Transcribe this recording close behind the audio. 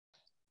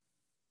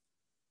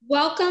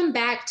Welcome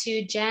back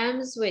to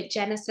Gems with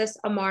Genesis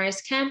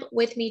Amaris Kemp.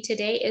 With me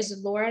today is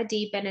Laura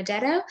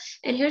DiBenedetto.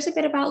 And here's a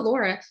bit about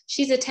Laura.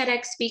 She's a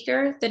TEDx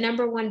speaker, the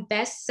 #1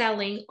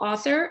 best-selling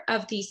author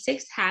of The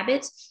 6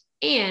 Habits,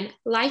 and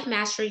life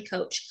mastery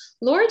coach.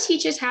 Laura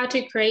teaches how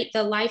to create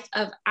the life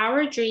of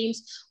our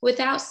dreams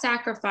without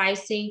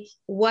sacrificing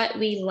what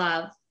we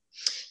love.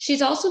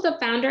 She's also the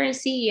founder and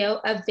CEO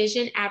of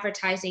Vision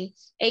Advertising,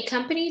 a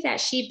company that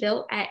she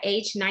built at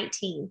age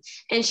 19.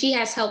 And she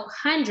has helped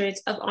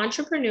hundreds of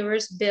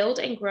entrepreneurs build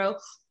and grow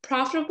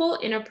profitable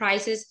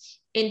enterprises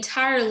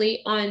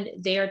entirely on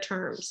their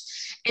terms.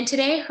 And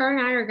today, her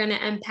and I are going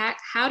to unpack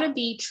how to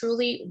be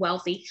truly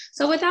wealthy.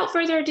 So without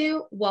further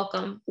ado,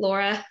 welcome,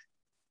 Laura.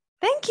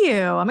 Thank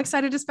you. I'm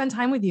excited to spend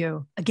time with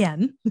you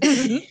again.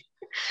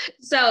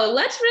 So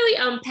let's really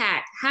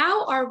unpack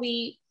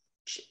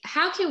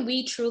how can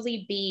we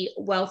truly be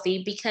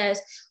wealthy? Because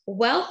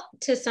wealth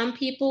to some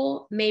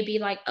people may be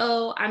like,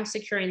 oh, I'm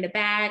securing the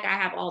bag. I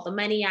have all the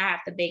money. I have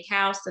the big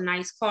house, the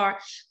nice car.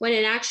 When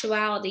in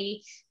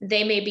actuality,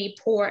 they may be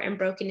poor and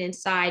broken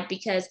inside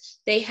because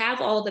they have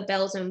all the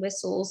bells and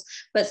whistles,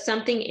 but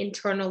something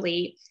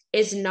internally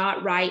is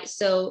not right.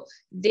 So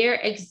they're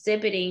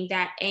exhibiting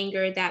that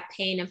anger, that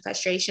pain and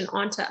frustration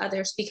onto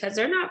others because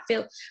they're not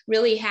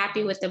really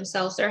happy with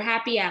themselves. They're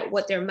happy at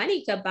what their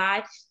money could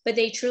buy, but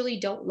they truly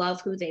don't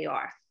love who they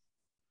are.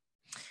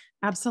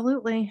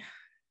 Absolutely.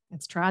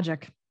 It's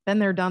tragic. Been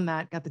there, done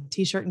that, got the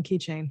t-shirt and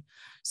keychain.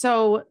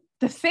 So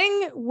the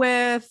thing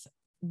with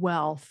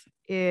wealth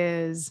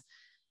is,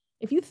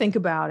 if you think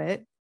about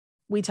it,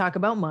 we talk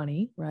about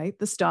money, right?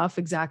 The stuff,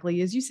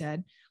 exactly as you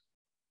said,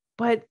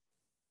 but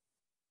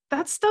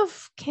that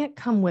stuff can't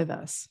come with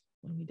us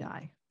when we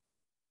die.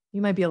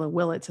 You might be able to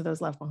will it to those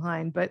left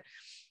behind, but at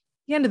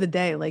the end of the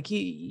day, like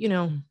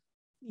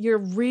your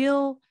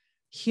real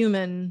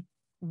human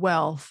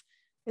wealth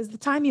is the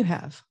time you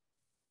have.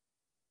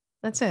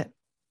 That's it,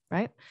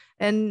 right?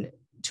 And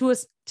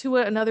to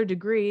another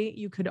degree,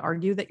 you could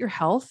argue that your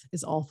health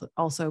is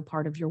also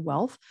part of your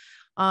wealth.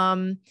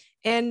 And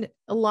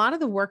a lot of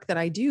the work that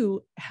I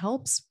do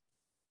helps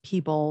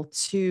people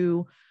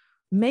to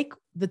make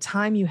the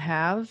time you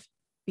have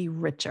be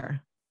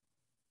richer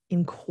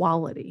in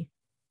quality,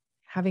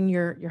 having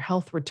your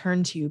health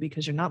return to you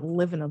because you're not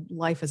living a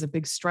life as a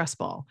big stress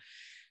ball.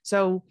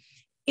 So,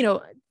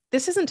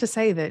 this isn't to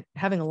say that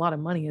having a lot of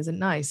money isn't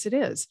nice. It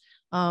is.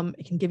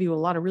 It can give you a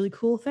lot of really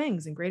cool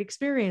things and great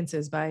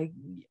experiences by,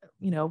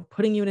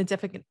 putting you in a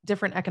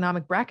different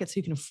economic bracket so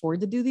you can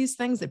afford to do these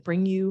things that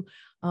bring you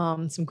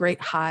some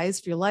great highs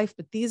for your life.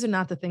 But these are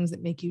not the things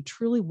that make you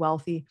truly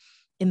wealthy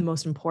in the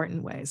most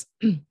important ways.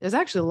 There's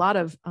actually a lot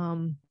of,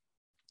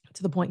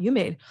 to the point you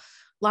made,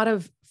 a lot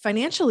of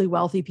financially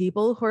wealthy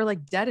people who are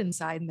like dead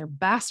inside and they're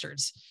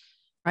bastards,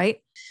 right?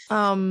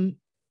 I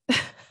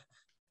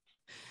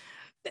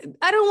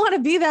don't want to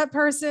be that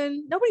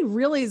person. Nobody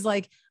really is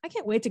like, I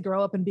can't wait to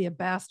grow up and be a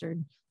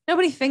bastard.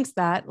 Nobody thinks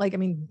that. Like, I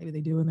mean, maybe they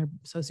do and they're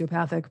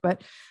sociopathic,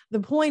 but the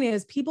point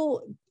is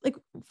people, like,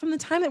 from the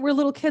time that we're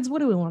little kids, what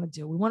do we want to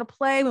do? We want to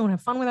play. We want to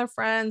have fun with our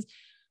friends.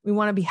 We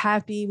want to be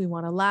happy. We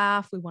want to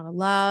laugh. We want to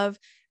love,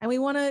 and we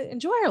want to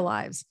enjoy our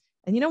lives.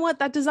 And you know what?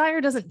 That desire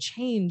doesn't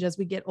change as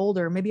we get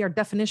older. Maybe our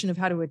definition of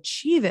how to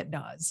achieve it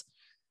does,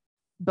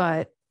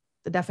 but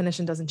the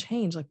definition doesn't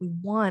change. Like, we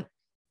want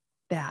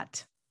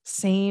that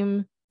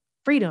same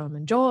freedom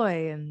and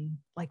joy and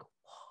like,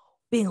 whoa,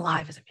 being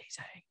alive is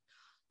amazing.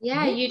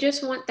 Yeah, you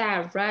just want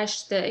that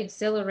rush, the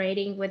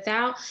exhilarating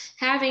without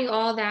having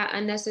all that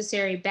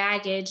unnecessary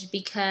baggage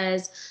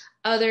because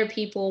other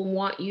people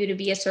want you to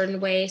be a certain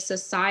way.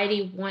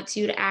 Society wants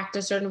you to act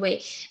a certain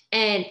way.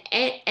 And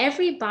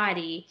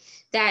everybody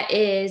that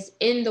is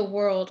in the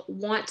world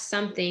wants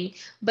something,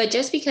 but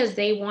just because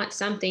they want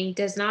something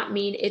does not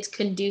mean it's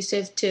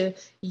conducive to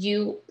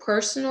you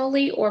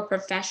personally or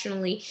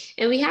professionally.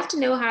 And we have to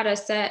know how to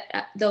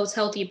set those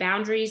healthy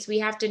boundaries. We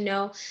have to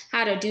know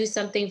how to do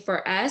something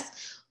for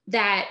us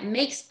that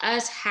makes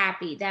us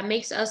happy, that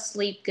makes us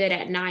sleep good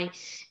at night.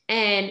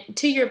 And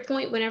to your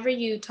point, whenever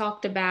you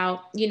talked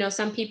about,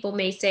 some people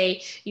may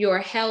say your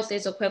health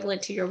is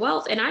equivalent to your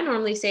wealth. And I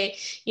normally say,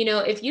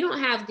 if you don't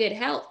have good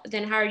health,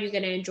 then how are you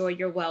going to enjoy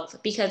your wealth?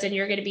 Because then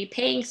you're going to be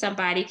paying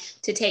somebody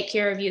to take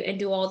care of you and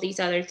do all these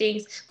other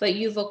things, but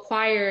you've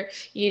acquired,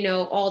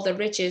 all the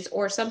riches.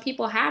 Or some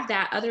people have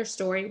that other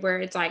story where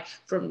it's like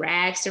from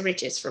rags to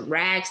riches, from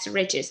rags to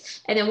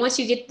riches. And then once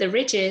you get the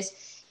riches,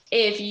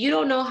 if you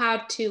don't know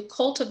how to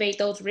cultivate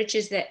those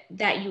riches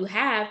that you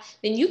have,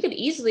 then you could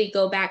easily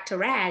go back to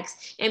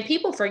rags. And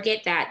people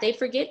forget that. They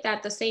forget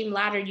that the same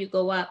ladder you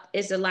go up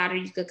is the ladder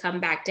you could come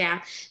back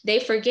down. They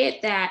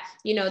forget that,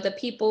 the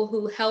people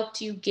who helped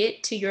you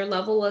get to your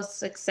level of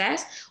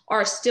success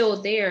are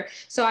still there.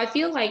 So I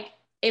feel like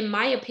in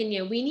my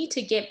opinion, we need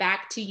to get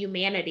back to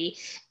humanity.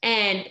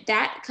 And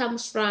that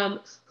comes from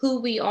who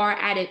we are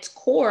at its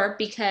core,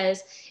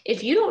 because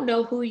if you don't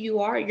know who you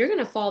are, you're going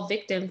to fall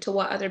victim to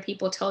what other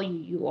people tell you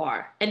you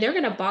are, and they're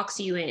going to box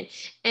you in.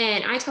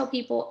 And I tell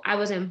people, I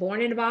wasn't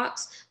born in a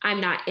box.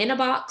 I'm not in a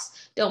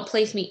box. Don't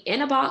place me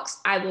in a box.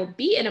 I will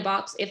be in a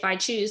box if I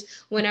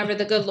choose, whenever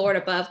the good Lord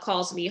above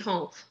calls me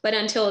home. But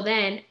until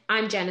then,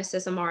 I'm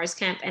Genesis Amaris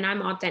Kemp, and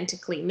I'm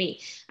authentically me.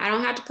 I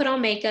don't have to put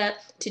on makeup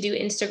to do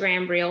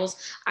Instagram reels.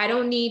 I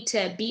don't need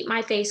to beat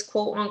my face,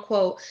 quote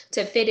unquote,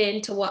 to fit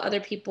into what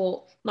other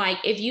people like.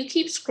 If you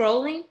keep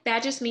scrolling,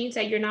 that just means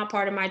that you're not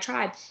part of my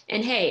tribe.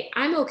 And hey,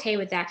 I'm okay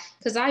with that,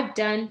 because I've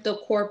done the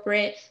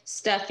corporate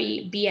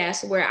stuffy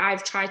BS where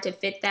I've tried to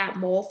fit that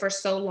mold for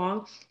so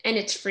long, and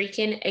it's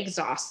freaking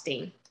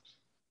exhausting.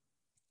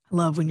 I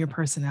love when your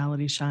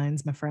personality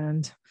shines, my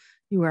friend.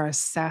 You are a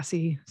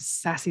sassy,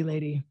 sassy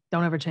lady.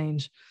 Don't ever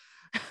change.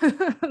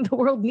 The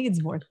world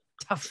needs more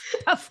tough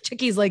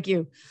chickies like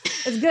you.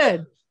 It's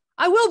good.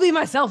 I will be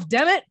myself,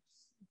 damn it.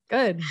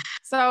 Good.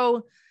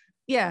 So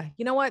yeah,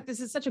 you know what? This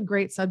is such a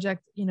great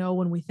subject. You know,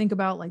 when we think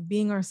about like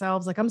being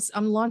ourselves, like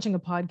I'm launching a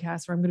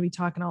podcast where I'm going to be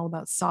talking all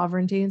about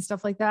sovereignty and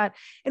stuff like that.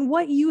 And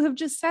what you have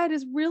just said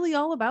is really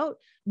all about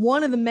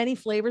one of the many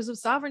flavors of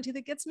sovereignty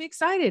that gets me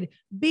excited.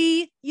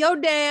 Be your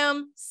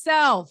damn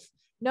self.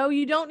 No,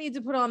 you don't need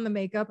to put on the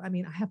makeup. I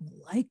mean, I happen to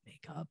like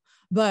makeup,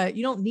 but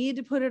you don't need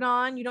to put it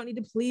on. You don't need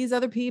to please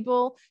other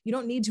people. You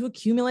don't need to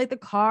accumulate the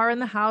car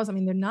and the house. I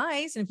mean, they're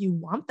nice. And if you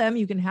want them,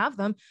 you can have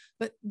them.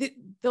 But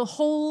the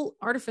whole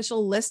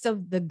artificial list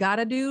of the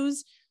gotta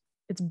do's,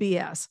 it's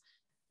BS.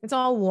 It's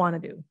all wanna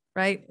do,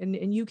 right?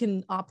 And you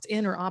can opt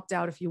in or opt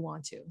out if you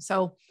want to.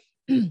 So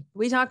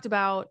we talked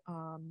about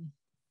a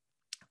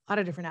lot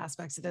of different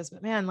aspects of this,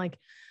 but man, like,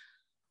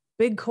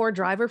 big core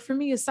driver for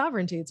me is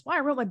sovereignty. It's why I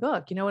wrote my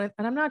book, you know, and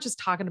I'm not just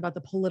talking about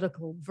the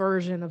political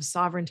version of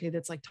sovereignty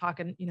that's like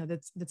talking, you know,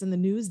 that's in the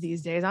news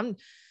these days. I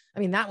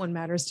mean, that one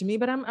matters to me,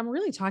 but I'm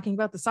really talking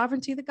about the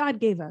sovereignty that God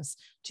gave us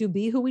to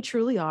be who we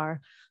truly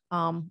are.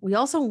 We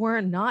also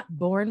were not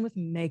born with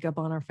makeup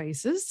on our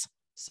faces.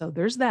 So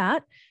there's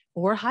that,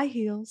 or high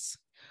heels,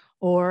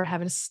 or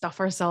having to stuff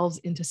ourselves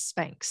into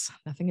Spanx.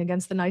 Nothing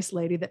against the nice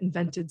lady that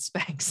invented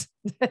Spanx.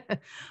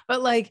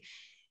 But like,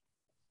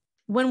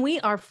 when we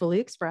are fully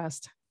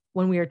expressed,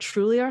 when we are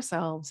truly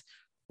ourselves,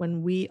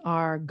 when we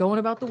are going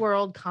about the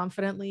world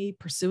confidently,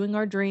 pursuing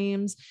our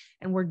dreams,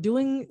 and we're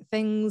doing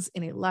things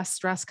in a less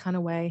stress kind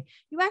of way,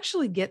 you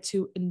actually get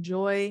to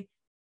enjoy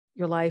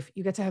your life.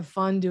 You get to have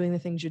fun doing the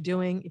things you're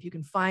doing. If you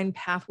can find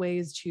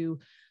pathways to,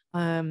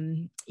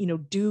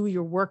 do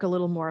your work a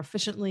little more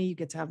efficiently, you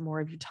get to have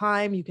more of your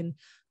time. You can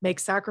make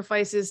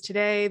sacrifices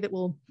today that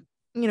will,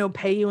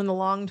 pay you in the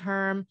long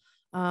term.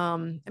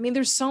 I mean,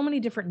 there's so many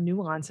different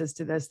nuances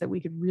to this that we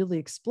could really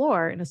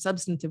explore in a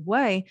substantive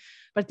way.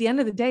 But at the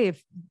end of the day,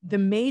 if the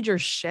major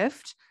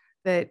shift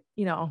that,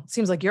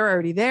 seems like you're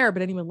already there,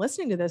 but anyone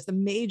listening to this, the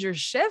major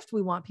shift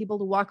we want people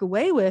to walk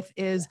away with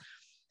is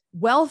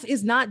wealth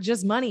is not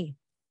just money.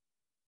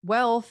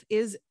 Wealth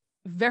is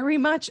very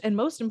much, and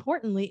most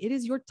importantly, it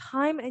is your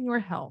time and your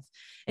health.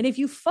 And if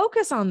you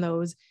focus on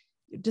those,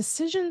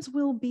 decisions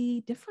will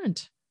be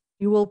different.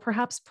 You will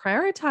perhaps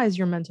prioritize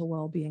your mental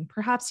well-being.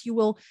 Perhaps you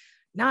will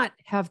not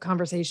have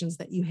conversations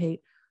that you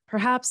hate.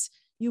 Perhaps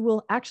you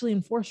will actually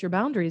enforce your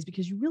boundaries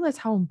because you realize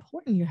how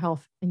important your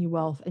health and your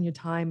wealth and your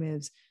time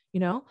is,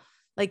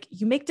 like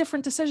you make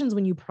different decisions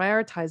when you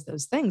prioritize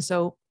those things.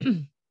 So,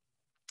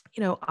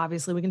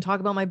 obviously we can talk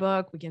about my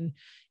book. We can,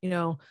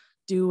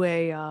 do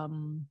a,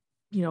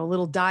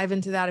 little dive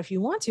into that if you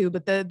want to,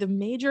 but the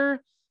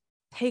major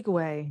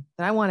takeaway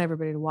that I want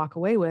everybody to walk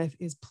away with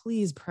is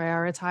please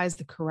prioritize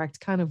the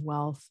correct kind of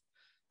wealth.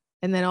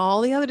 And then all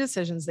the other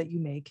decisions that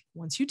you make,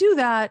 once you do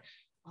that,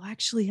 will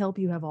actually help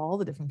you have all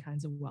the different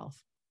kinds of wealth.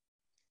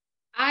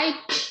 I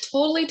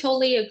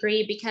totally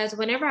agree, because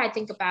whenever I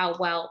think about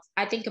wealth,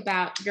 I think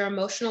about your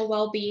emotional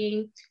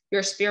well-being,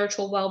 your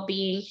spiritual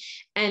well-being,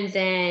 and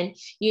then,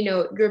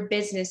 your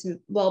business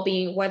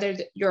well-being, whether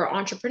you're an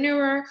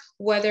entrepreneur,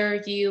 whether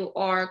you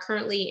are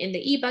currently in the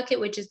E bucket,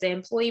 which is the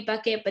employee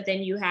bucket, but then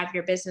you have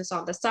your business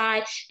on the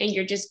side and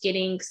you're just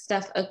getting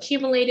stuff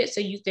accumulated so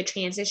you could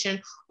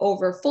transition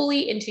over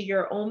fully into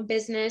your own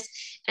business.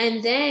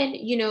 And then,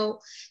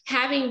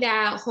 having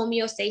that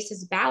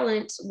homeostasis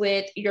balance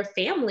with your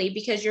family,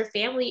 because your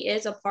family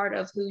is a part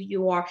of who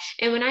you are.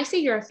 And when I say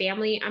your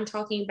family, I'm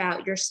talking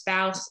about your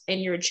spouse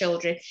and your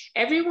children.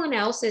 Everyone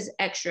else is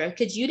extra,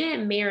 because you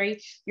didn't marry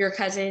your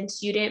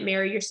cousins, you didn't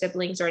marry your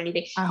siblings or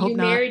anything. I hope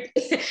not.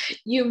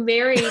 You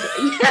married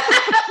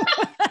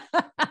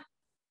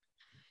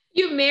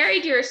you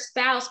married your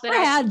spouse, but I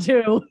had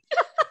to.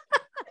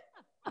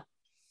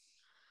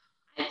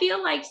 I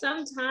feel like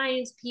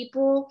sometimes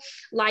people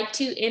like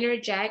to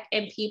interject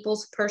in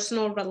people's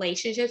personal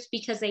relationships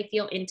because they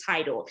feel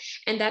entitled.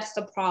 And that's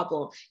the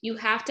problem. You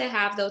have to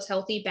have those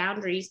healthy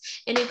boundaries.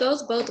 And it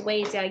goes both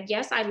ways. Like,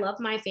 yes, I love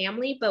my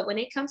family, but when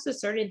it comes to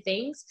certain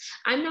things,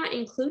 I'm not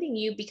including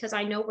you because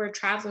I know we're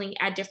traveling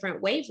at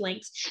different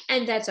wavelengths.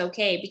 And that's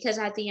okay. Because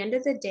at the end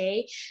of the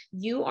day,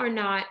 you are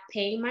not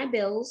paying my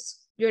bills.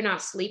 You're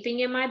not sleeping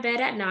in my bed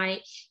at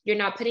night. You're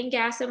not putting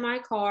gas in my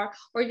car,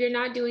 or you're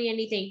not doing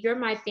anything. You're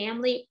my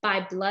family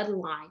by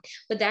bloodline.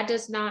 But that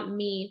does not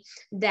mean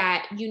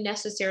that you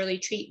necessarily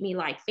treat me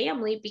like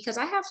family, because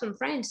I have some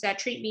friends that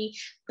treat me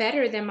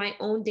better than my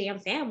own damn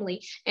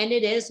family. And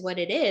it is what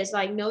it is.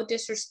 Like, no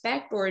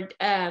disrespect or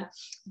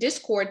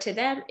discord to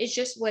them. It's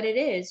just what it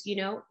is. You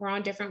know, we're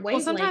on different Well,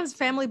 wavelengths. sometimes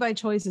family by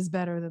choice is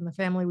better than the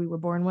family we were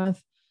born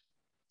with.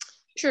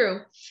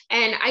 True.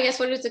 And I guess,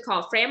 what is it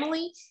called?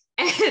 Family.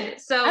 And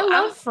so I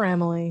love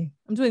family.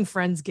 I'm doing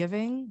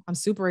Friendsgiving. I'm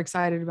super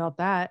excited about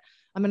that.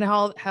 I'm going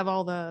to have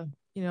all the,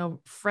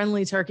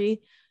 friendly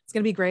turkey. It's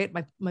going to be great.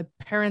 My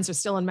parents are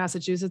still in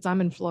Massachusetts.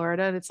 I'm in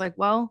Florida. And it's like,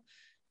 well,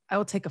 I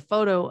will take a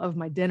photo of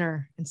my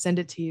dinner and send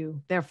it to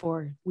you.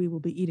 Therefore, we will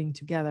be eating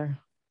together.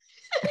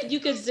 You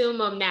could Zoom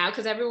them now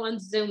because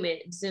everyone's Zooming.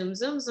 Zoom,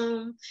 Zoom,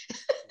 Zoom.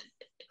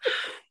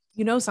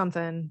 You know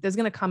something? There's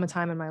going to come a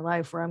time in my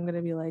life where I'm going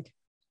to be like,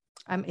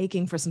 I'm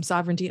aching for some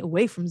sovereignty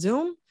away from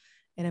Zoom.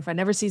 And if I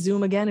never see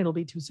Zoom again, it'll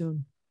be too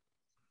soon.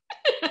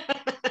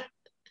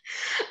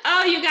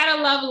 Oh, you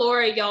gotta love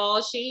Laura,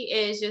 y'all. She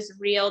is just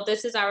real.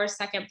 This is our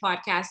second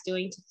podcast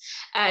doing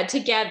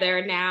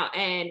together now,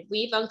 and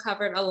we've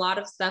uncovered a lot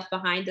of stuff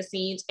behind the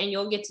scenes, and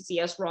you'll get to see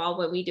us raw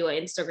when we do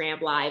an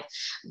Instagram live.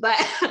 But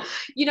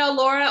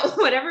Laura,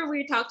 whenever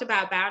we talked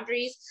about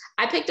boundaries,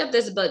 I picked up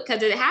this book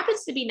because it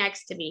happens to be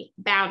next to me.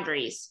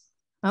 Boundaries.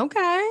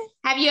 Okay.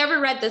 Have you ever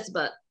read this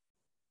book?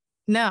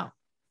 No,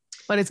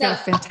 but it's got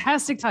a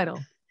fantastic title.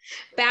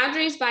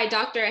 Boundaries by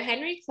Dr.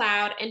 Henry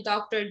Cloud and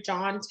Dr.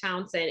 John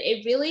Townsend.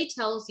 It really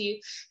tells you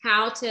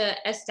how to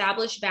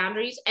establish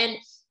boundaries. And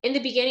in the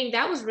beginning,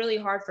 that was really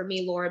hard for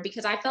me, Laura,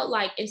 because I felt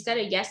like instead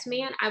of yes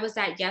man, I was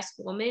that yes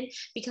woman,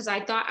 because I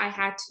thought I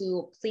had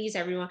to please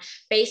everyone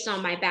based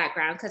on my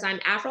background, because I'm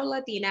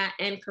Afro-Latina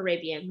and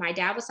Caribbean. My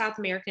dad was South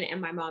American and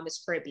my mom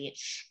is Caribbean.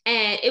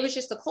 And it was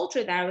just the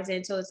culture that I was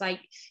in. So it's like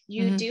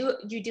you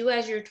do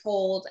as you're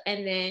told,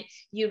 and then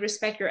you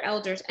respect your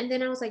elders. And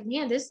then I was like,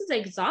 man, this is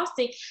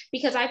exhausting,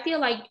 because I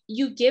feel like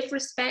you give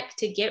respect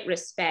to get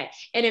respect.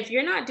 And if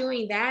you're not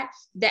doing that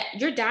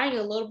you're dying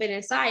a little bit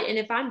inside. And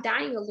if I'm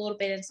dying a little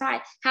bit inside,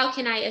 how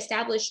can I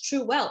establish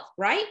true wealth,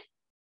 right?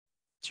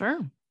 Sure.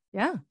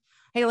 Yeah.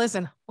 Hey,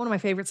 listen, one of my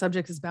favorite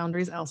subjects is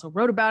boundaries. I also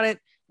wrote about it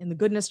in the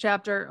goodness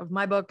chapter of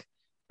my book.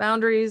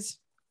 Boundaries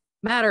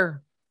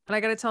matter. And I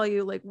got to tell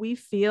you, like, we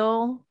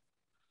feel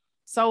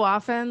so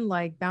often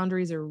like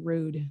boundaries are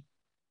rude.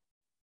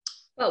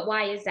 But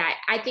why is that?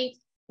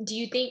 Do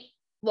you think,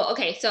 well,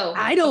 okay, so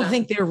I don't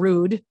think they're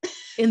rude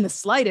in the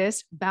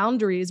slightest.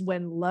 Boundaries,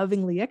 when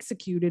lovingly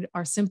executed,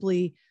 are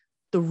simply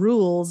the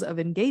rules of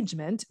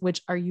engagement,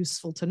 which are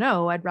useful to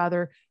know. I'd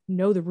rather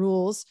know the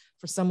rules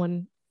for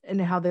someone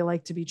and how they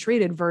like to be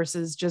treated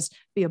versus just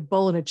be a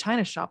bull in a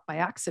china shop by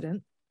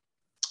accident.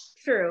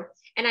 True.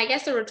 And I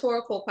guess the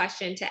rhetorical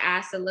question to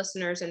ask the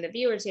listeners and the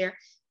viewers here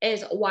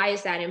is, why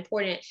is that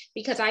important?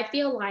 Because I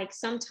feel like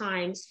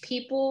sometimes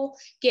people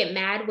get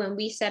mad when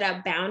we set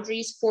up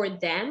boundaries for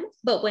them,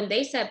 but when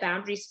they set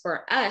boundaries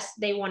for us,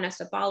 they want us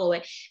to follow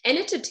it. And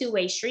it's a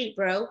two-way street,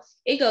 bro.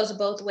 It goes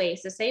both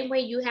ways. The same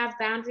way you have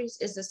boundaries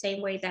is the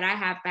same way that I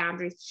have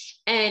boundaries.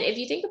 And if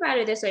you think about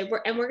it this way,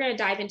 we're going to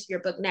dive into your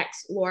book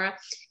next, Laura.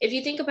 If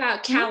you think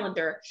about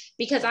calendar,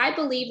 because I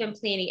believe in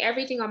planning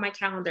everything on my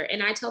calendar.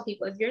 And I tell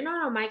people, if you're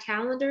not on my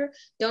calendar,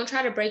 don't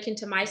try to break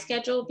into my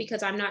schedule,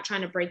 because I'm not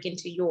trying to break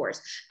into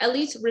yours. At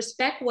least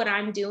respect what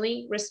I'm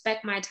doing,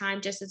 respect my time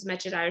just as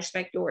much as I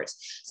respect yours.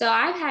 So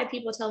I've had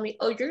people tell me,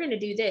 oh, you're going to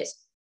do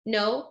this.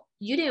 No,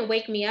 you didn't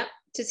wake me up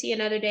to see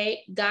another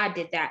day. God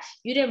did that.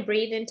 You didn't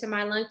breathe into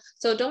my lungs.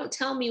 So don't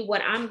tell me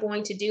what I'm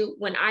going to do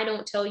when I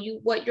don't tell you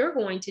what you're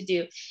going to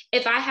do.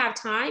 If I have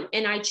time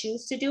and I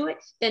choose to do it,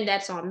 then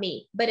that's on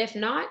me. But if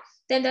not,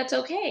 then that's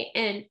okay.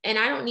 And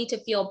I don't need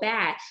to feel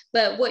bad.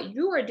 But what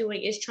you are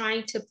doing is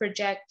trying to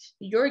project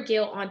your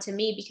guilt onto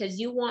me because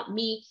you want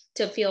me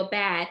to feel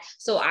bad.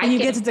 So you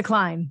get to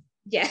decline.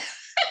 Yeah.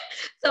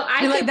 So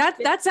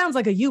that sounds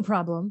like a you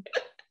problem.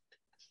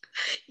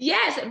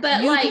 Yes,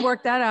 but you can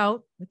work that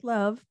out with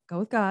love. Go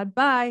with God.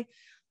 Bye.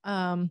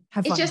 Have fun.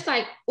 It's just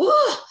like,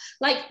 ooh,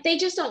 like they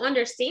just don't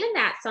understand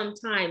that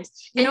sometimes.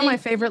 You know my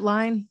favorite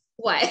line?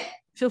 What?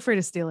 Feel free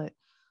to steal it.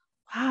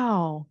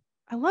 Wow.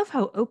 I love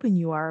how open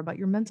you are about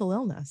your mental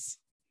illness.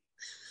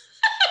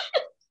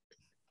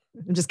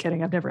 I'm just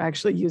kidding. I've never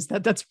actually used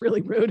that. That's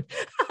really rude.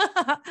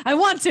 I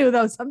want to,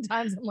 though.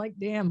 Sometimes I'm like,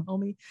 damn,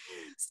 homie,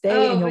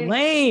 stay in your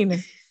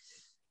lane.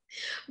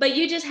 But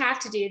you just have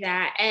to do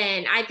that.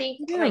 And I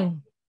think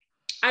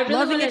I really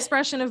loving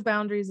expression of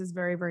boundaries is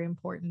very, very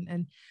important.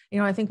 And,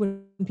 I think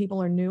when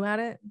people are new at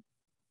it,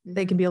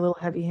 they can be a little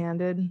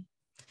heavy-handed.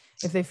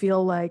 If they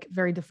feel like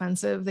very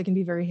defensive, they can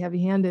be very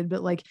heavy-handed,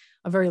 but like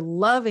a very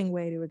loving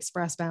way to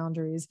express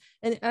boundaries.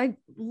 And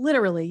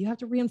you have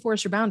to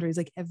reinforce your boundaries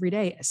like every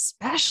day,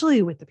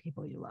 especially with the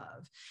people you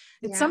love.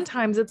 It's Yeah.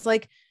 sometimes it's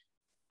like,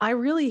 I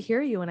really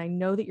hear you. And I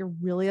know that you're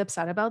really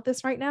upset about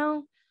this right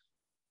now.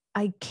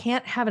 I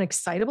can't have an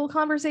excitable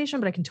conversation,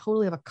 but I can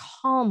totally have a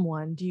calm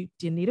one. Do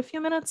you need a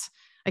few minutes?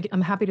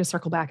 I'm happy to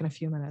circle back in a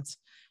few minutes.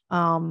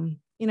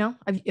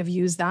 I've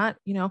used that,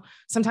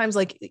 sometimes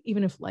like,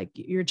 even if like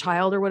your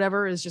child or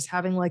whatever is just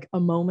having like a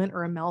moment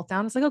or a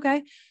meltdown, it's like,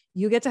 okay,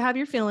 you get to have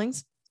your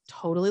feelings.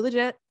 Totally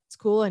legit. It's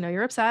cool. I know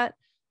you're upset.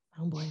 I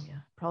don't blame you.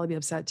 Probably be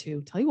upset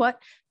too. Tell you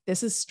what,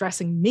 this is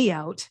stressing me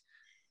out.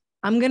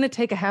 I'm going to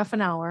take a half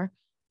an hour.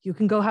 You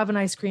can go have an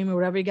ice cream or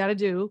whatever you got to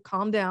do,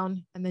 calm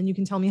down. And then you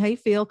can tell me how you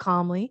feel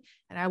calmly.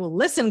 And I will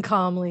listen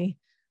calmly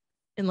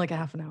in like a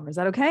half an hour. Is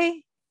that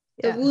okay?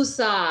 The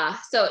woosah.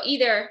 So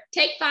either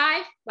take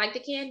 5, like the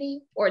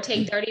candy, or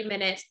take 30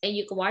 minutes and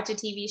you can watch a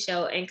TV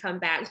show and come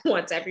back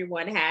once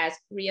everyone has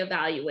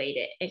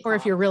reevaluated. Or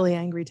if you're really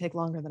angry, take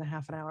longer than a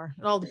half an hour.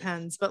 It all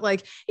depends. But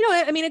like,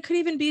 it could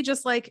even be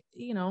just like,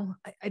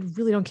 I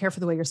really don't care for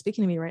the way you're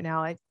speaking to me right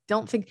now. I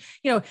don't think,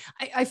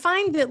 I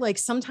find that like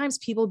sometimes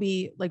people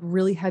be like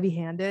really heavy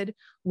handed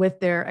with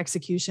their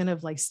execution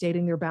of like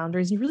stating their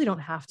boundaries. You really don't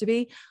have to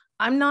be.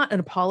 I'm not an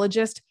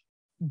apologist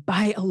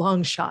by a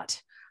long shot.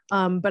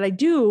 But I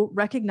do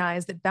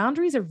recognize that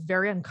boundaries are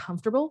very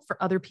uncomfortable for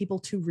other people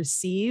to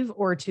receive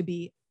or to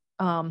be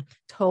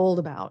told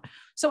about.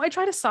 So I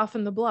try to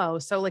soften the blow.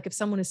 So like if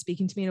someone is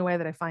speaking to me in a way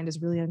that I find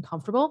is really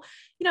uncomfortable,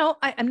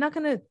 I'm not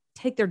going to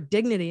take their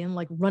dignity and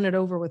like run it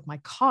over with my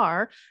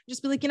car.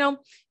 Just be like,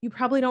 you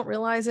probably don't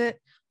realize it,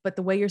 but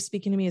the way you're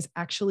speaking to me is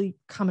actually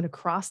coming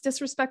across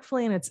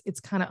disrespectfully, and it's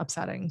kind of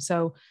upsetting.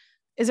 So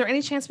is there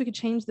any chance we could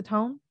change the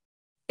tone?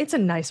 It's a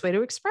nice way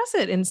to express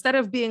it instead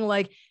of being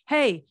like,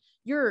 hey,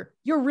 you're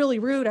really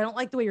rude. I don't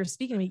like the way you're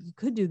speaking to me. You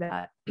could do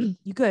that.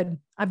 You could.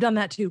 I've done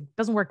that too.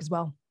 Doesn't work as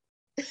well.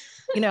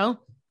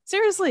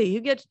 Seriously,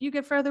 you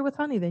get further with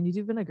honey than you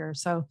do vinegar.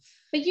 So,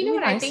 but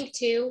what I think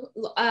too,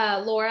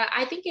 Laura,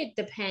 I think it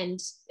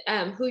depends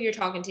who you're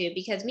talking to,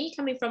 because me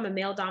coming from a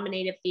male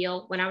dominated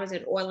field when I was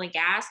in oil and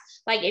gas,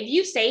 like if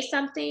you say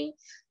something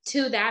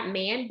to that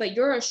man, but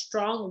you're a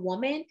strong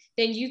woman,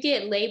 then you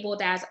get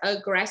labeled as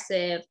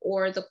aggressive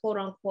or the quote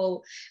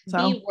unquote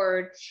B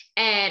word.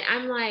 And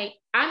I'm like,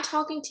 I'm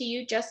talking to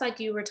you just like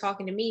you were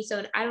talking to me.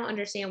 So I don't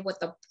understand what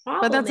the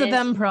problem is. But that's a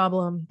them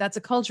problem. That's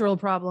a cultural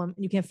problem.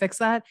 You can't fix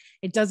that.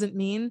 It doesn't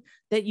mean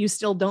that you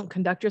still don't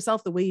conduct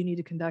yourself the way you need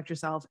to conduct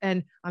yourself.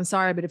 And I'm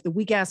sorry, but if the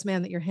weak ass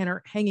man that you're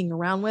hanging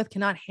around with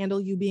cannot handle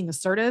you being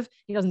assertive,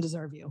 he doesn't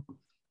deserve you.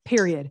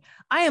 Period.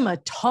 I am a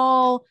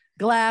tall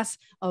glass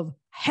of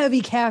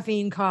heavy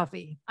caffeine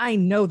coffee. I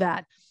know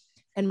that.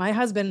 And my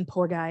husband,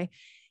 poor guy,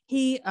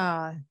 he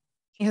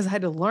has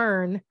had to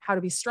learn how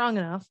to be strong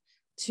enough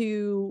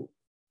to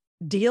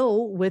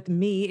deal with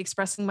me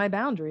expressing my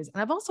boundaries.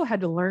 And I've also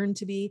had to learn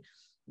to be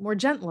more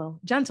gentle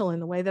in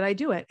the way that I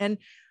do it. And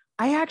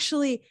I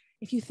actually,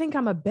 if you think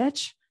I'm a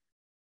bitch,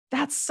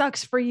 that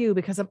sucks for you,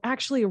 because I'm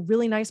actually a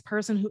really nice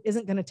person who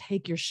isn't going to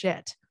take your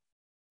shit.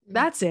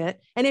 That's it.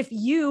 And if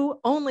you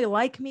only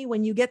like me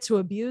when you get to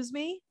abuse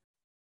me,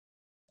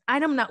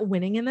 I'm not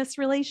winning in this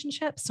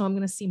relationship. So I'm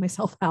going to see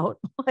myself out.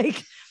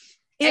 Like,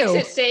 ew.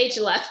 Exit stage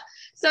left.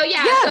 So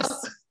yeah. Yes.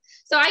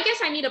 So I guess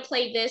I need to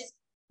play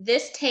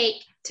this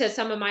take to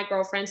some of my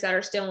girlfriends that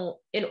are still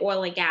in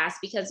oil and gas,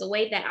 because the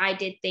way that I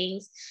did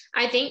things,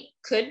 I think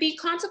could be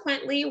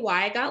consequently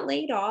why I got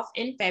laid off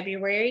in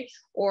February,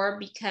 or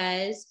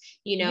because,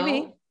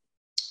 Maybe.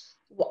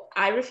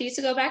 I refused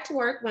to go back to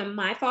work when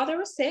my father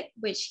was sick,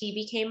 which he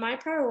became my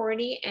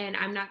priority. And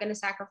I'm not going to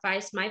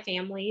sacrifice my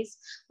family's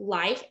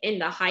life in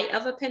the height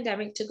of a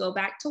pandemic to go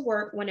back to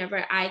work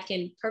whenever I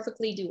can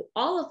perfectly do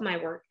all of my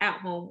work at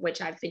home,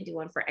 which I've been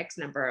doing for X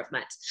number of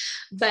months.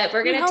 But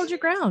we're going to hold your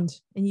ground,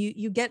 and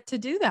you get to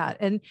do that.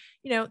 And,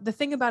 the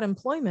thing about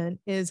employment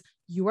is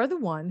you are the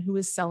one who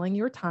is selling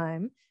your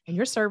time and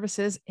your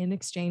services in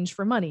exchange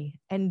for money.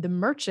 And the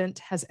merchant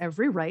has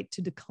every right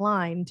to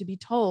decline to be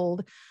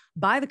told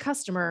by the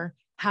customer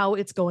how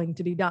it's going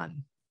to be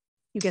done.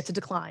 You get to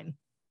decline.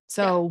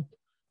 So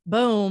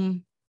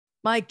boom,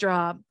 mic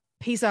drop,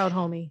 peace out,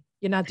 homie.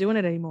 You're not doing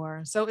it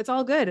anymore. So it's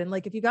all good. And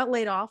like, if you got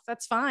laid off,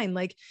 that's fine.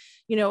 Like,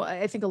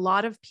 I think a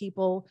lot of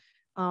people,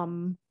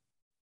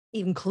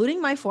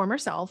 including my former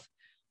self,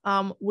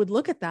 would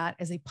look at that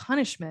as a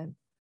punishment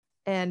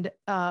and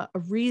a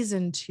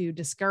reason to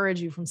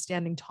discourage you from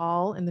standing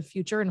tall in the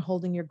future and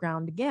holding your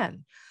ground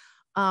again.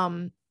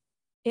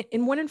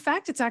 And when in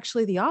fact, it's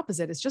actually the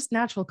opposite. It's just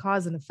natural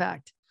cause and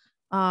effect.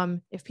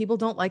 If people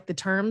don't like the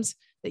terms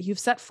that you've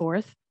set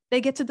forth, they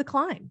get to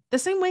decline the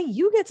same way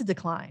you get to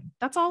decline.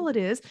 That's all it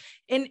is.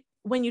 And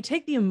when you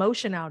take the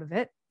emotion out of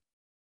it,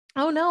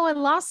 oh no, I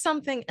lost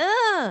something.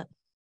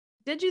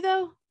 Did you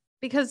though?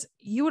 Because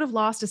you would have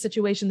lost a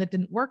situation that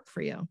didn't work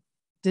for you.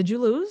 Did you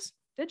lose?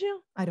 Did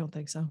you? I don't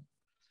think so.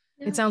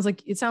 Yeah. It sounds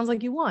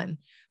like you won,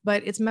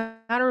 but it's a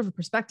matter of a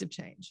perspective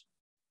change.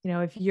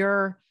 If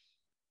you're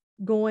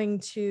going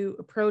to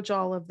approach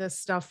all of this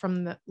stuff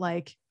from the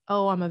like,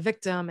 oh, I'm a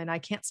victim and I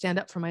can't stand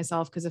up for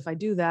myself, because if I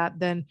do that,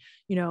 then,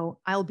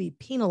 I'll be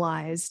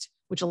penalized,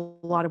 which a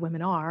lot of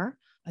women are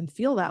and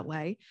feel that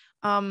way.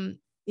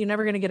 You're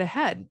never going to get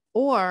ahead.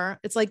 Or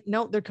it's like,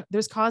 no,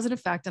 there's cause and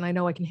effect. And I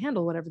know I can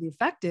handle whatever the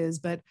effect is,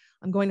 but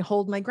I'm going to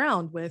hold my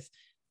ground with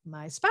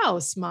my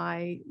spouse,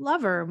 my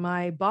lover,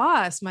 my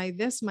boss, my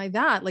this, my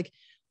that. Like,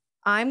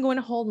 I'm going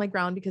to hold my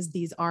ground because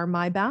these are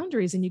my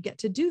boundaries, and you get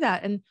to do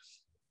that. And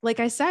like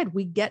I said,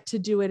 we get to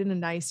do it in a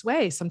nice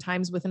way.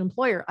 Sometimes with an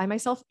employer, I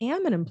myself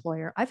am an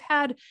employer. I've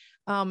had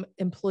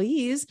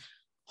employees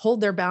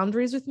hold their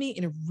boundaries with me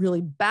in a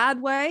really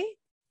bad way.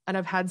 And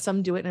I've had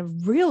some do it in a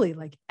really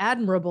like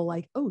admirable,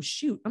 like, oh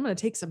shoot, I'm going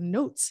to take some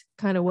notes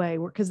kind of way,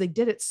 because they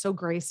did it so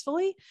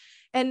gracefully.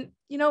 And,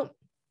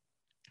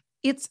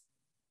 it's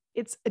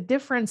a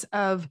difference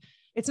of,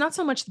 it's not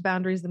so much the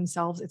boundaries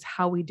themselves, it's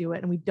how we do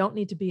it. And we don't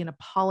need to be an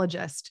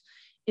apologist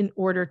in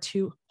order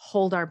to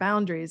hold our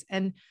boundaries.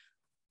 And,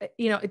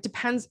 it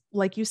depends,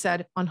 like you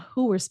said, on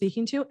who we're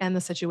speaking to and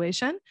the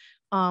situation.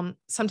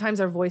 Sometimes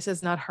our voice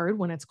is not heard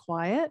when it's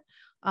quiet.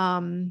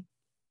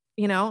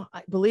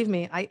 Believe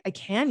me, I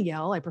can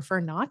yell. I prefer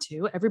not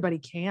to. Everybody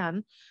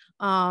can.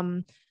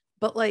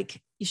 But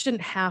like, you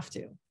shouldn't have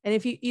to. And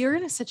if you're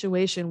in a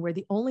situation where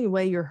the only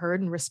way you're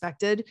heard and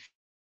respected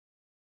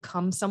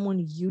comes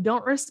someone you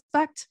don't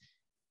respect,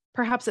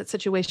 perhaps that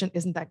situation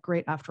isn't that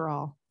great after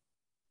all.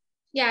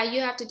 Yeah,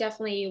 you have to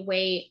definitely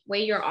weigh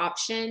your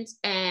options.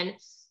 And,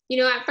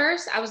 at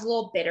first I was a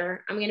little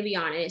bitter. I'm going to be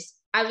honest.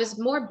 I was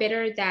more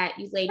bitter that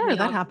you laid Sure, me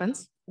that off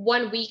happens.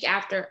 1 week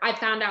after I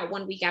found out,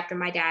 1 week after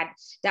my dad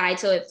died.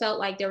 So it felt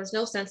like there was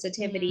no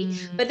sensitivity,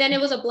 but then it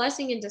was a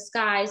blessing in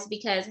disguise,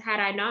 because had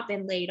I not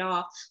been laid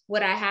off,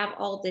 would I have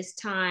all this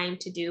time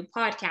to do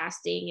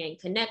podcasting and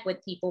connect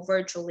with people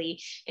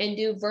virtually and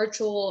do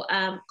virtual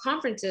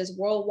conferences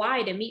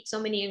worldwide and meet so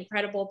many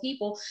incredible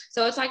people?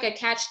 So it's like a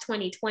catch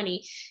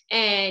 2020,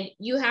 and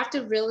you have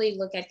to really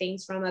look at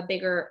things from a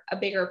bigger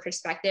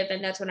perspective.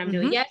 And that's what I'm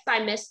doing. Yes,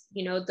 I miss,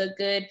 the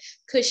good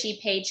cushy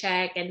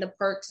paycheck and the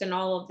perks and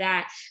all of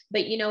that.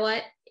 But you know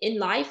what? In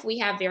life, we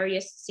have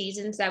various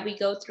seasons that we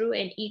go through,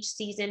 and each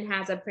season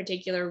has a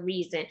particular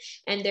reason.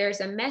 And there's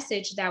a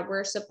message that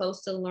we're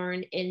supposed to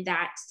learn in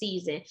that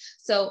season.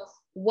 So,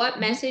 what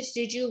message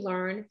did you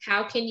learn?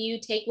 How can you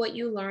take what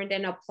you learned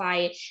and apply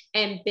it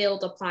and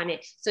build upon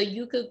it so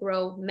you could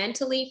grow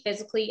mentally,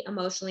 physically,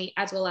 emotionally,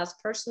 as well as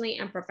personally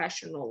and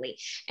professionally?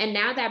 And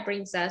now that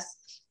brings us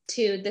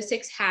to the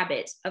 6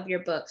 habits of your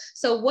book.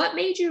 So what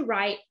made you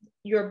write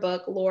your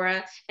book,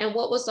 Laura? And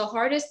what was the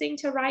hardest thing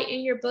to write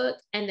in your book?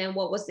 And then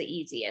what was the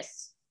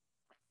easiest?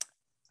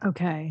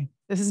 Okay.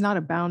 This is not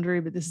a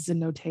boundary, but this is a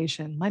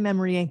notation. My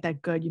memory ain't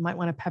that good. You might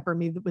want to pepper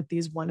me with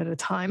these one at a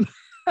time.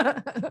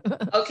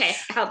 Okay,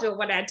 I'll do it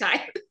one at a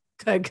time.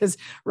 Good, because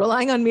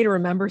relying on me to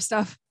remember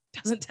stuff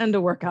doesn't tend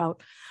to work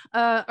out.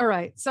 All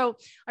right. So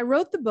I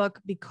wrote the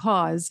book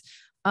because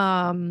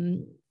I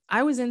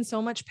was in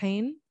so much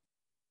pain,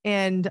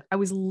 and I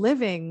was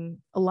living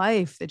a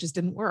life that just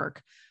didn't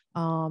work.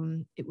 I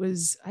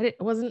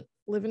wasn't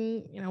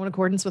living, in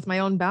accordance with my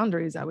own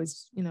boundaries. I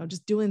was,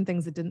 just doing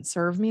things that didn't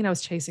serve me, and I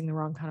was chasing the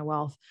wrong kind of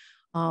wealth,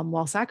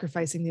 while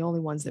sacrificing the only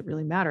ones that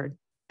really mattered.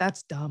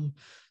 That's dumb.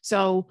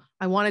 So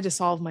I wanted to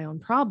solve my own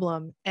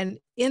problem. And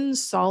in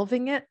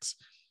solving it,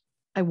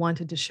 I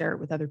wanted to share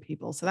it with other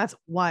people. So that's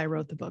why I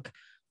wrote the book.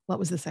 What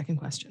was the second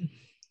question?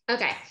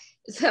 Okay.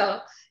 So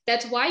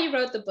that's why you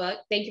wrote the book.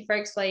 Thank you for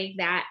explaining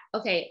that.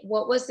 Okay.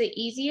 What was the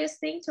easiest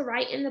thing to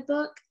write in the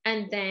book?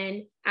 And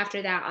then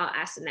after that, I'll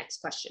ask the next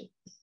question.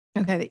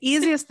 Okay. The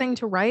easiest thing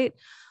to write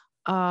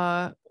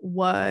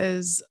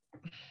was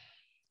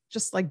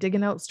just like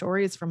digging out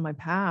stories from my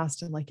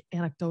past and like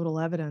anecdotal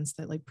evidence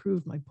that like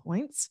proved my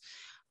points.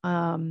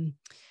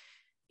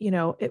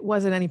 It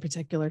wasn't any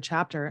particular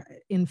chapter.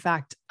 In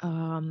fact,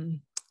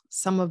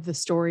 some of the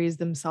stories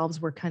themselves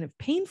were kind of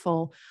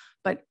painful,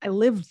 but I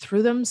lived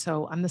through them.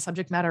 So I'm the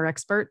subject matter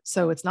expert.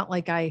 So it's not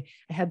like I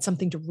had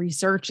something to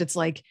research. It's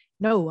like,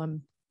 no,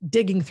 I'm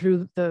digging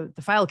through the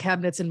file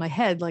cabinets in my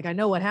head. Like I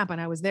know what happened.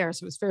 I was there.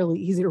 So it was fairly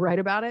easy to write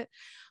about it.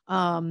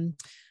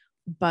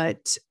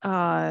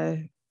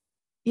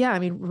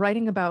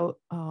 Writing about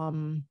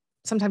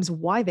sometimes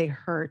why they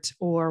hurt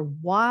or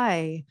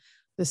why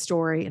the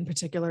story in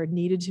particular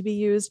needed to be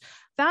used,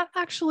 that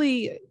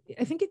actually,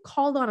 I think it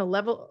called on a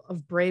level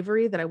of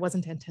bravery that I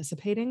wasn't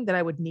anticipating that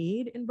I would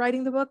need in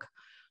writing the book.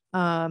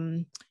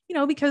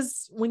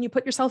 Because when you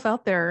put yourself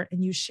out there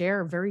and you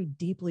share very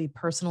deeply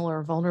personal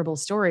or vulnerable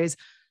stories,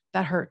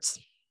 that hurts.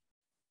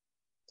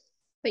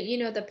 But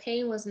the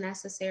pain was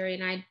necessary.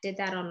 And I did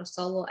that on a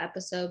solo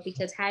episode,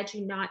 because had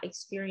you not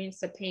experienced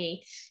the pain,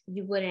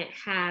 you wouldn't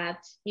have,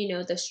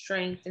 the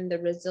strength and the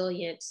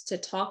resilience to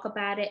talk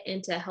about it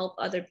and to help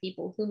other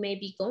people who may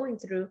be going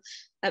through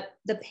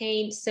the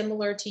pain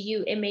similar to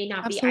you. It may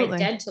not Absolutely.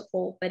 be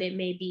identical, but it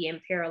may be in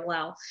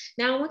parallel.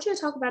 Now, I want you to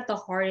talk about the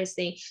hardest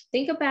thing.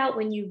 Think about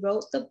when you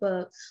wrote the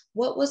book,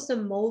 what was the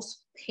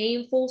most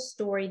painful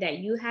story that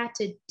you had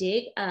to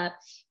dig up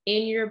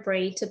in your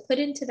brain to put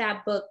into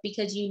that book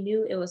because you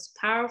knew it was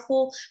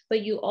powerful,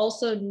 but you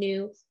also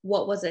knew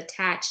what was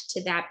attached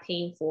to that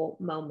painful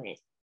moment?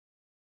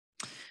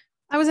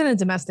 I was in a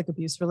domestic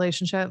abuse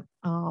relationship.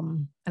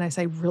 And I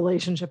say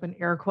relationship in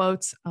air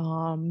quotes.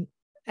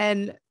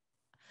 And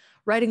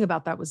writing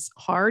about that was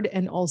hard.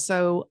 And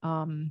also,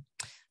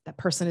 that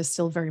person is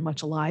still very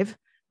much alive,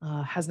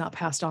 has not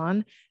passed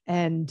on.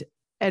 And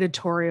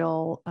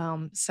editorial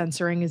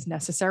censoring is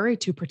necessary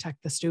to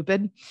protect the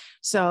stupid.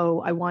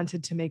 So I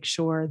wanted to make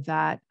sure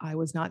that I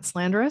was not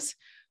slanderous.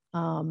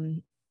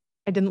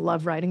 I didn't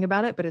love writing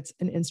about it, but it's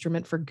an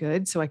instrument for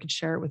good, so I could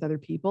share it with other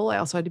people. I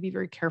also had to be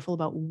very careful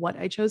about what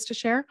I chose to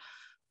share.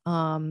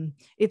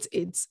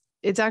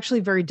 It's actually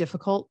very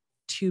difficult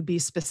to be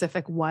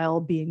specific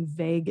while being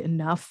vague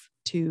enough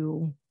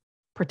to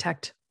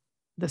protect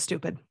the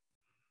stupid.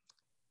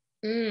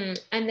 And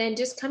then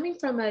just coming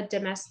from a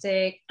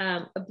domestic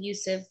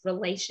abusive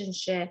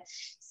relationship,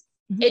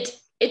 Mhm.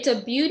 it's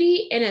a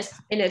beauty in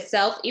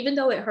itself, even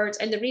though it hurts.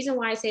 And the reason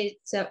why I say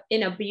it's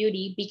in a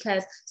beauty,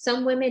 because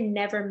some women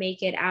never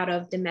make it out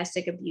of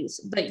domestic abuse,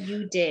 but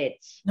you did.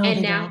 No, And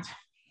they now don't.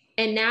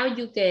 and now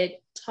you could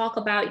talk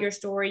about your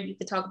story, you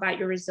could talk about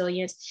your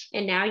resilience,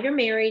 and now you're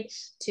married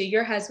to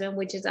your husband,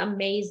 which is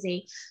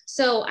amazing.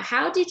 So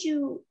how did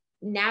you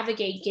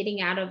navigate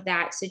getting out of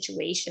that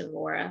situation,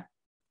 Laura?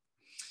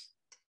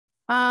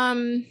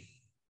 Um,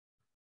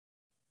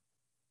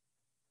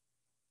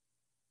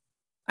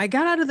 I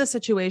got out of the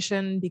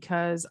situation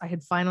because I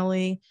had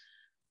finally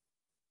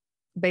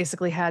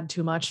basically had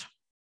too much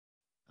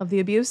of the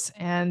abuse.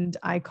 And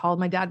I called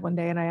my dad one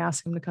day and I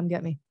asked him to come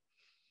get me.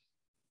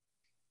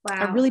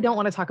 I Wow. really don't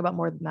want to talk about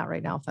more than that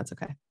right now, if that's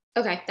okay.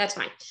 Okay, that's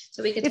fine.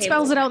 So we could It table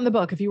spells it that. out in the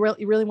book. If you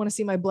really want to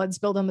see my blood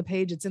spilled on the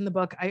page, it's in the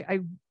book.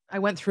 I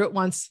went through it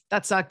once.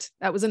 That sucked.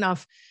 That was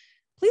enough.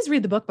 Please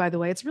read the book, by the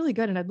way. It's really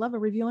good. And I'd love a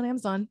review on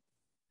Amazon.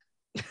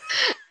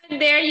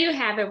 There you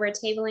have it. We're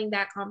tabling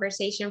that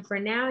conversation for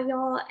now,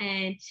 y'all.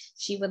 And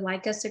she would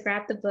like us to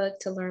grab the book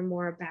to learn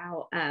more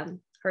about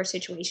her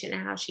situation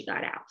and how she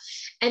got out.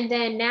 And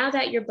then now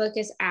that your book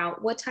is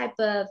out, what type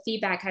of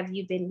feedback have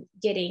you been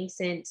getting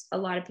since a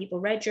lot of people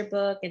read your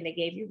book and they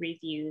gave you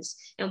reviews?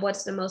 And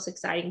what's the most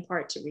exciting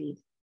part to read?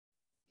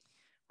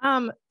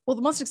 Well,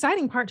 the most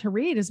exciting part to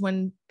read is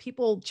when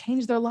people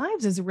change their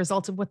lives as a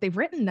result of what they've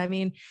written. I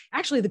mean,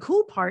 actually, the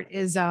cool part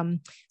is, so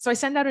I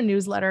send out a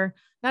newsletter,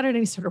 not at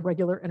any sort of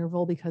regular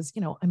interval because,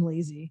 I'm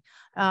lazy.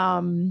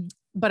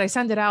 But I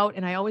send it out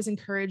and I always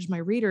encourage my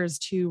readers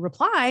to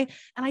reply.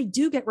 And I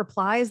do get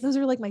replies. Those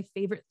are like my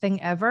favorite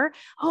thing ever.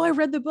 Oh, I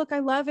read the book. I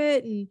love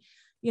it. And,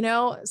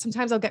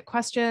 sometimes I'll get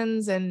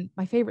questions. And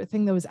my favorite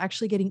thing though is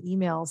actually getting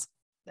emails.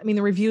 I mean,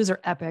 the reviews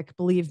are epic,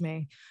 believe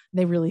me,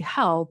 they really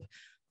help.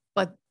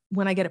 But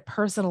when I get a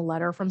personal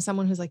letter from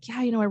someone who's like, yeah,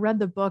 I read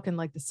the book and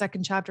like the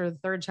second chapter, or the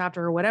third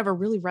chapter or whatever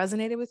really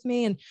resonated with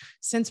me. And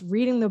since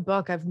reading the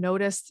book, I've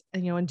noticed,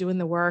 and doing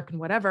the work and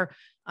whatever,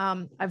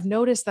 I've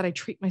noticed that I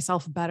treat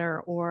myself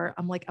better, or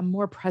I'm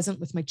more present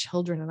with my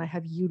children and I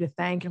have you to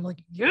thank. And I'm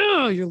like,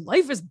 yeah, your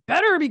life is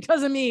better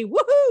because of me.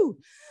 Woohoo.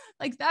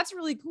 Like, that's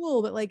really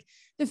cool. But like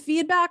the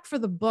feedback for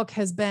the book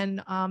has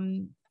been,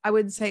 I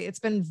would say it's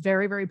been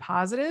very, very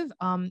positive.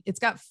 It's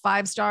got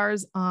 5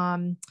 stars.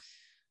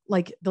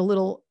 Like the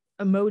little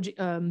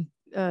emoji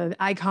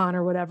icon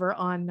or whatever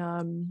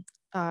on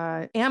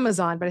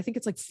Amazon, but I think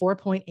it's like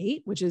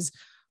 4.8, which is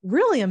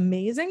really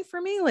amazing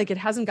for me. Like, it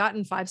hasn't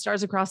gotten 5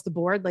 stars across the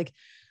board. Like,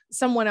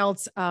 someone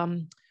else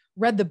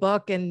read the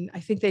book and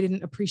I think they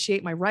didn't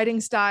appreciate my writing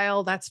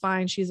style. That's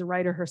fine. She's a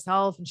writer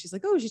herself. And she's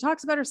like, oh, she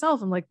talks about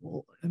herself. I'm like,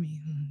 well, I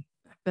mean,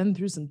 I've been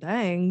through some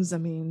things. I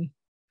mean,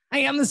 I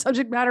am the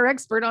subject matter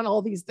expert on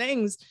all these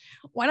things.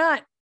 Why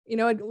not? It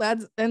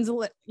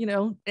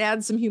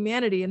adds some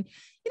humanity. And,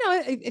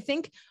 I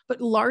think, but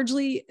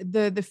largely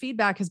the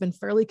feedback has been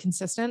fairly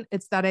consistent.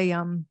 It's that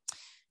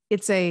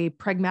it's a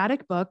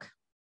pragmatic book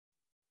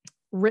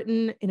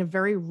written in a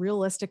very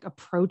realistic,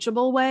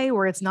 approachable way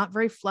where it's not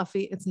very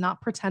fluffy. It's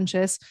not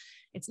pretentious.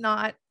 It's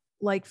not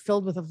like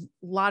filled with a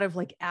lot of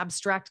like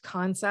abstract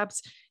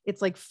concepts.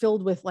 It's like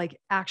filled with like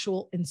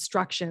actual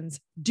instructions.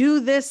 Do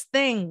this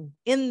thing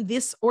in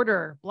this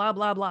order, blah,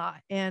 blah, blah.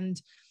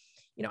 And,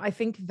 I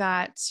think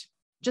that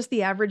just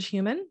the average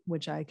human,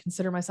 which I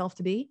consider myself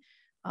to be,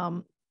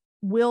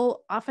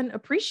 will often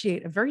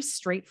appreciate a very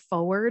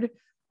straightforward,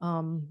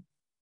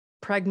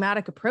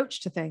 pragmatic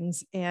approach to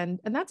things. And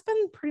that's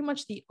been pretty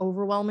much the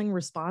overwhelming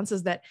response,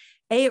 is that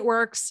A, it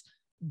works.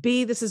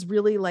 B, this is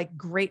really like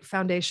great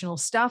foundational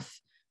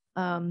stuff.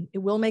 It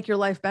will make your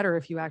life better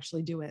if you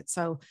actually do it.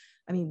 So,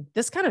 I mean,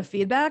 this kind of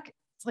feedback,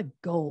 it's like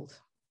gold.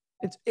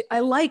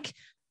 I like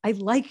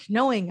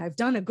knowing I've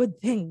done a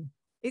good thing.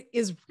 It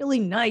is really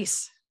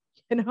nice,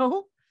 you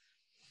know?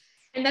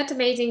 And that's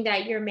amazing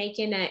that you're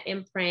making an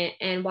imprint.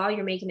 And while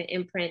you're making an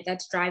imprint,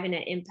 that's driving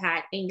an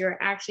impact. And you're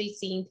actually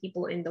seeing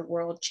people in the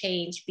world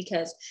change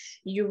because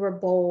you were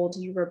bold,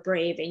 you were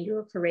brave, and you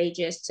were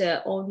courageous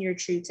to own your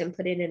truths and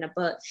put it in a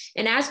book.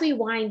 And as we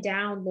wind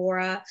down,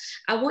 Laura,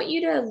 I want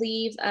you to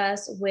leave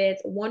us with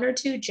one or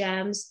two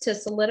gems to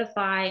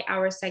solidify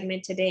our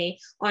segment today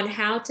on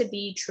how to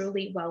be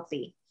truly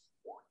wealthy.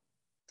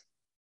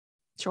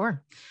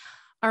 Sure.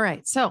 All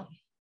right. So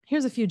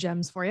here's a few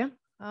gems for you.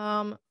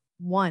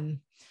 One,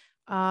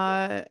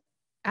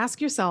 ask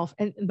yourself,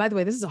 and by the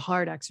way, this is a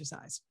hard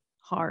exercise,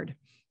 hard.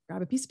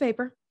 Grab a piece of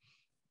paper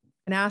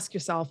and ask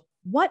yourself,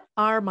 what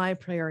are my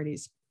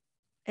priorities?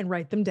 And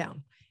write them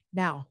down.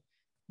 Now,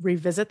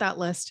 revisit that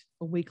list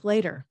a week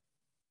later.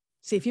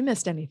 See if you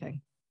missed anything.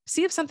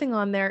 See if something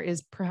on there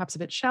is perhaps a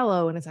bit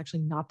shallow and it's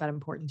actually not that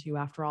important to you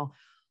after all.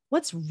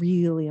 What's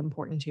really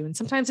important to you? And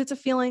sometimes it's a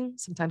feeling,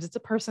 sometimes it's a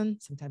person,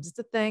 sometimes it's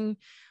a thing,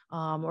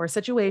 or a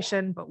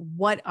situation, but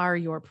what are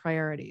your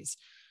priorities?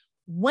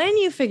 When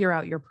you figure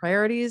out your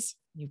priorities,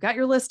 you've got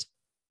your list,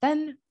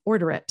 then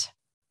order it.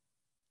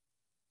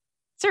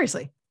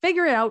 Seriously,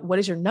 figure it out. What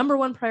is your number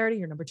one priority,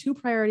 your number two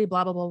priority,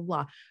 blah, blah, blah,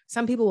 blah.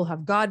 Some people will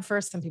have God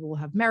first. Some people will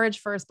have marriage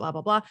first, blah,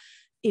 blah, blah.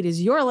 It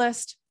is your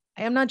list.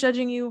 I am not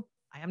judging you.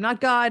 I am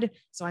not God.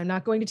 So I'm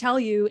not going to tell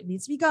you it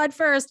needs to be God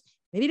first.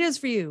 Maybe it is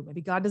for you.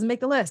 Maybe God doesn't make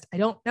the list. I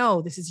don't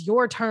know. This is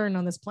your turn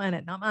on this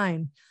planet, not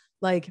mine.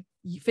 Like,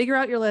 you figure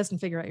out your list and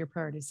figure out your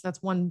priorities. So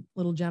that's one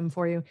little gem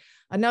for you.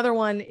 Another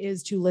one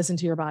is to listen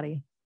to your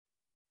body.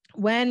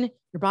 When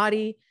your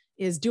body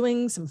is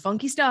doing some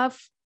funky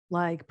stuff,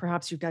 like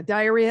perhaps you've got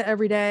diarrhea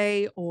every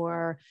day,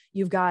 or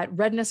you've got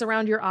redness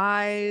around your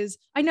eyes.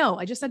 I know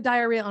I just said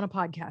diarrhea on a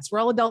podcast. We're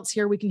all adults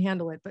here. We can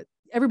handle it, but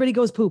everybody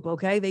goes poop.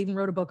 Okay. They even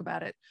wrote a book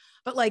about it.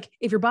 But like,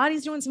 if your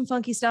body's doing some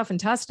funky stuff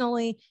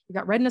intestinally, you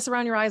got redness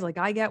around your eyes, like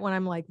I get when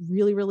I'm like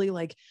really, really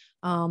like,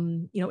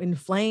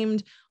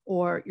 inflamed,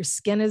 or your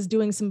skin is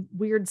doing some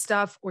weird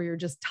stuff, or you're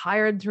just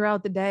tired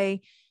throughout the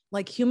day.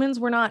 Like, humans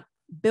were not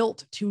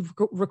built to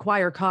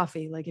require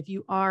coffee. Like, if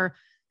you are,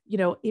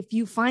 if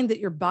you find that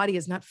your body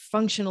is not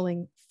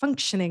functioning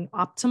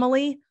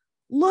optimally,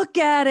 look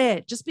at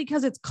it. Just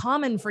because it's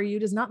common for you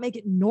does not make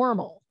it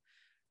normal.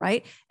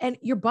 Right. And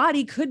your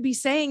body could be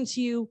saying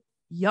to you,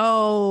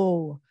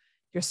 yo,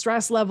 your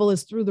stress level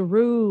is through the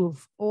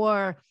roof,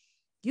 or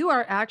you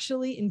are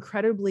actually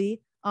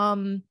incredibly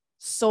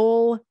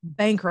soul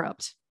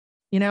bankrupt.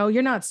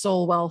 You're not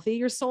soul wealthy,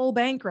 you're soul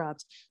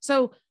bankrupt.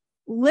 So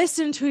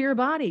listen to your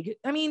body.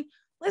 I mean,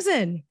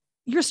 listen,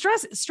 your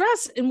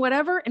stress and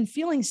whatever, and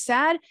feeling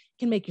sad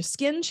can make your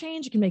skin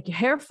change. It can make your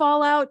hair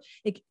fall out.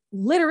 It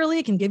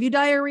can give you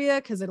diarrhea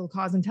because it'll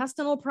cause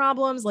intestinal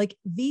problems. Like,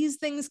 these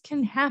things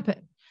can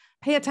happen.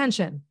 Pay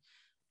attention.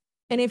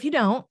 And if you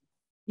don't,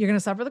 you're going to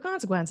suffer the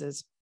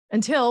consequences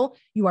until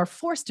you are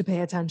forced to pay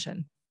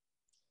attention.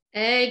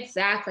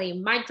 Exactly.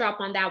 Mic drop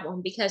on that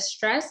one, because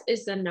stress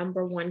is the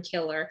number one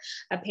killer,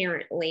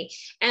 apparently.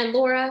 And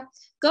Laura,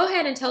 go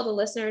ahead and tell the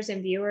listeners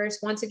and viewers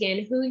once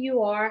again who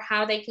you are,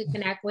 how they could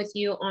connect with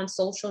you on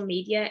social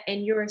media,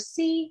 and your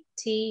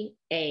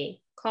CTA,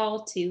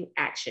 call to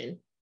action.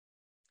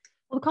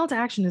 Well, the call to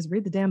action is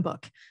read the damn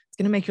book. It's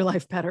going to make your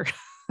life better.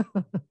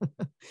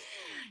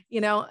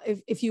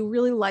 If you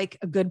really like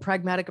a good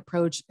pragmatic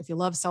approach, if you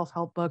love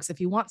self-help books, if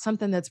you want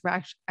something that's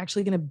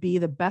actually going to be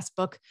the best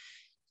book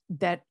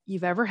that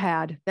you've ever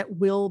had, that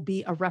will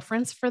be a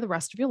reference for the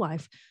rest of your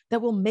life,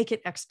 that will make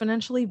it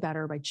exponentially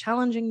better by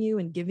challenging you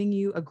and giving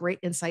you a great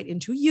insight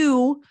into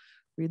you,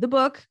 read the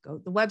book.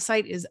 The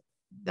website is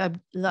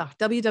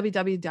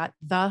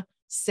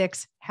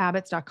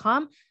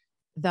www.the6habits.com,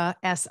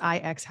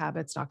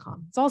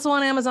 the6habits.com. It's also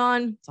on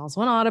Amazon. It's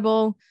also on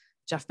Audible.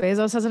 Jeff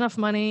Bezos has enough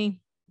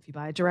money. If you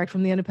buy it direct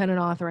from the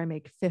independent author, I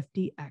make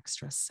 50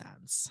 extra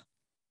cents.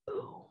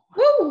 Ooh.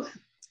 Woo!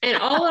 And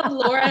all of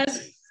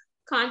Laura's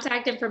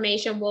contact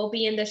information will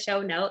be in the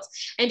show notes.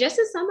 And just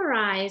to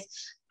summarize,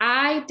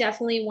 I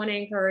definitely want to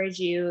encourage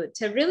you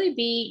to really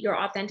be your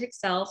authentic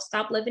self.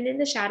 Stop living in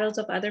the shadows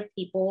of other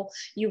people.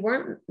 You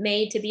weren't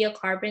made to be a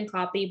carbon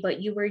copy,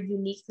 but you were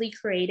uniquely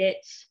created,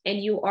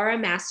 and you are a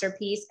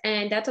masterpiece.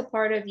 And that's a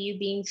part of you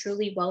being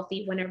truly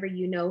wealthy whenever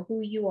you know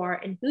who you are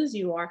and whose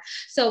you are.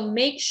 So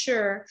make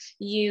sure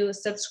you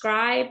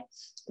subscribe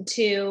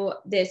to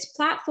this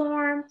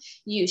platform,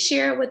 you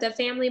share it with a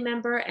family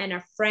member and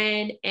a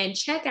friend, and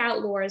check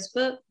out Laura's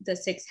book, The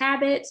 6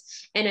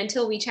 Habits. And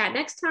until we chat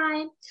next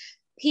time,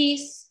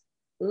 peace,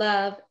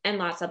 love, and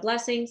lots of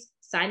blessings.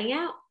 Signing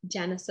out,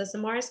 Genesis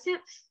Amaris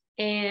Kemp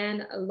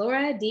and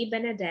Laura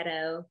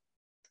DiBenedetto.